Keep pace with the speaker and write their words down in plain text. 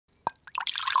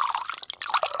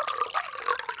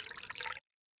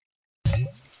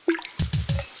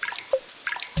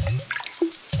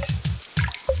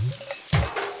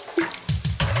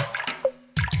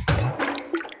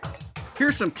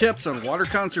Here's some tips on water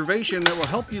conservation that will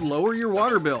help you lower your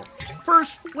water bill.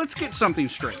 First, let's get something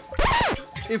straight.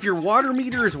 If your water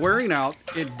meter is wearing out,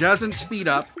 it doesn't speed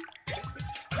up.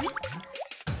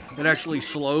 It actually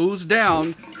slows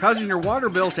down, causing your water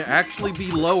bill to actually be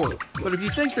lower. But if you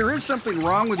think there is something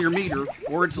wrong with your meter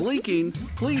or it's leaking,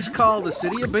 please call the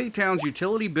City of Baytown's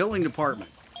Utility Billing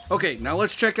Department. Okay, now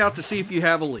let's check out to see if you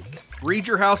have a leak. Read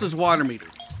your house's water meter.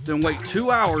 Then wait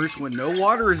 2 hours when no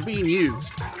water is being used.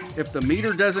 If the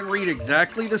meter doesn't read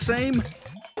exactly the same,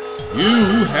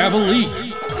 you have a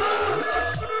leak.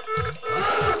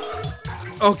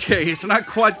 Okay, it's not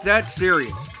quite that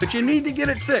serious, but you need to get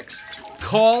it fixed.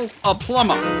 Call a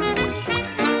plumber.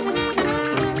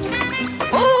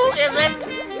 Who is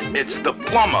it? It's the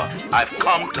plumber. I've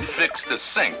come to fix the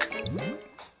sink.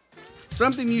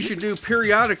 Something you should do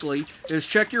periodically is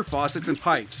check your faucets and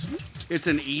pipes. It's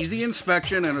an easy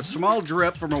inspection, and a small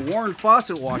drip from a worn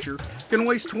faucet washer can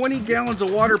waste 20 gallons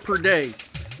of water per day.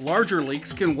 Larger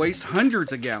leaks can waste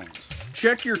hundreds of gallons.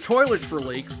 Check your toilets for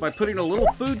leaks by putting a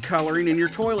little food coloring in your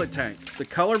toilet tank. The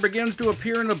color begins to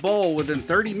appear in the bowl within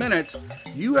 30 minutes.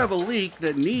 You have a leak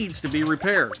that needs to be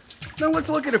repaired. Now let's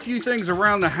look at a few things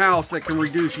around the house that can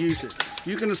reduce usage.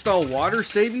 You can install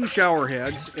water-saving shower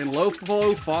heads and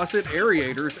low-flow faucet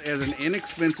aerators as an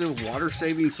inexpensive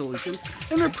water-saving solution,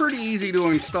 and they're pretty easy to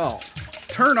install.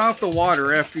 Turn off the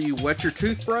water after you wet your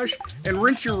toothbrush and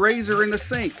rinse your razor in the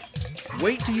sink.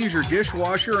 Wait to use your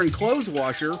dishwasher and clothes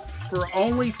washer for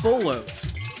only full loads.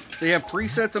 They have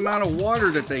presets amount of water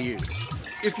that they use.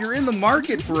 If you're in the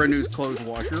market for a new clothes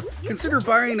washer, consider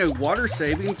buying a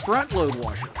water-saving front-load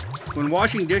washer. When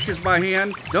washing dishes by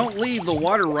hand, don't leave the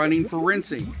water running for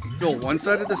rinsing. Fill one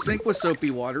side of the sink with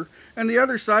soapy water and the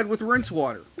other side with rinse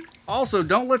water. Also,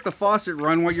 don't let the faucet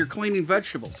run while you're cleaning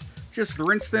vegetables. Just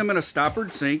rinse them in a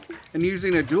stoppered sink, and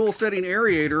using a dual setting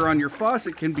aerator on your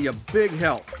faucet can be a big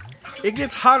help. It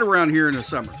gets hot around here in the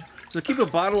summer, so keep a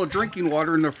bottle of drinking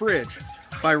water in the fridge.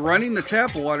 By running the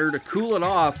tap water to cool it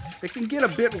off, it can get a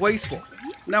bit wasteful.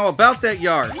 Now about that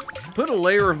yard, put a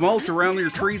layer of mulch around your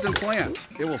trees and plants.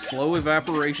 It will slow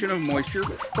evaporation of moisture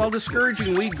while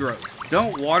discouraging weed growth.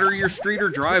 Don't water your street or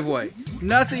driveway.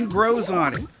 Nothing grows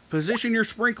on it. Position your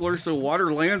sprinkler so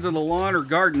water lands on the lawn or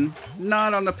garden,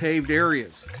 not on the paved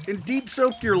areas. And deep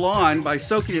soak your lawn by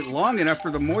soaking it long enough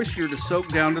for the moisture to soak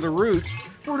down to the roots,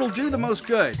 where it'll do the most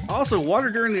good. Also, water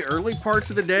during the early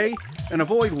parts of the day and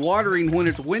avoid watering when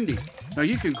it's windy. Now,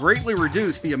 you can greatly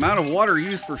reduce the amount of water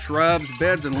used for shrubs,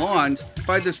 beds, and lawns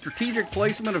by the strategic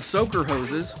placement of soaker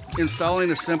hoses,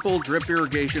 installing a simple drip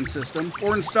irrigation system,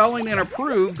 or installing an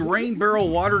approved rain barrel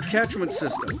water catchment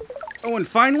system. Oh, and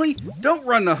finally, don't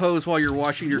run the hose while you're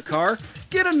washing your car.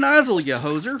 Get a nozzle, you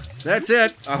hoser. That's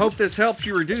it. I hope this helps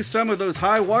you reduce some of those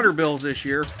high water bills this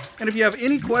year. And if you have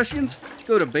any questions,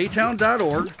 go to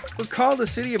baytown.org or call the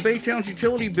City of Baytown's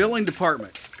Utility Billing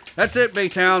Department. That's it,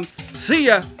 Baytown. See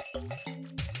ya!